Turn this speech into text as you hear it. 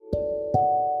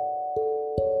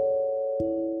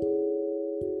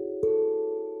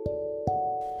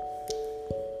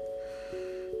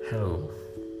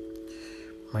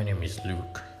name is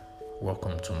Luke.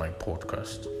 Welcome to my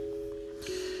podcast.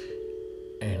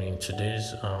 And in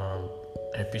today's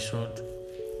episode,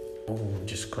 we'll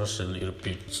discuss a little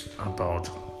bit about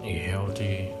a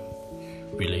healthy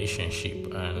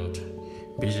relationship. And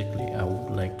basically, I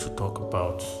would like to talk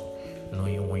about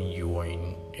knowing when you are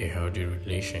in a healthy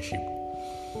relationship.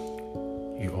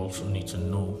 You also need to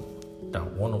know that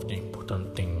one of the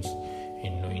important things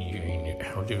in knowing you're in a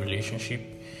healthy relationship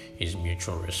is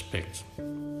mutual respect.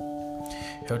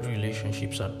 Healthy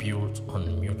relationships are built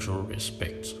on mutual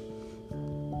respect.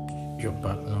 Your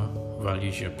partner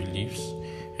values your beliefs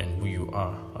and who you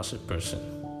are as a person.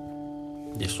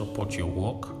 They support your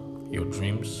work, your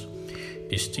dreams,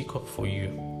 they stick up for you,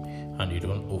 and they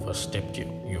don't overstep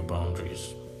your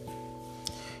boundaries.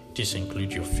 This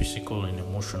includes your physical and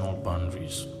emotional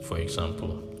boundaries. For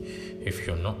example, if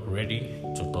you're not ready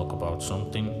to talk about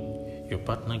something, your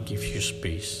partner gives you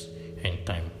space and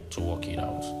time to work it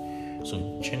out.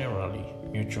 So generally,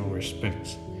 mutual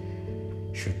respect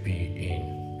should be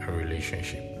in a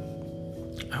relationship.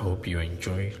 I hope you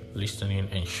enjoy listening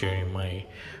and sharing my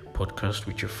podcast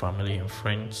with your family and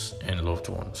friends and loved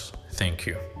ones. Thank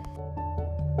you.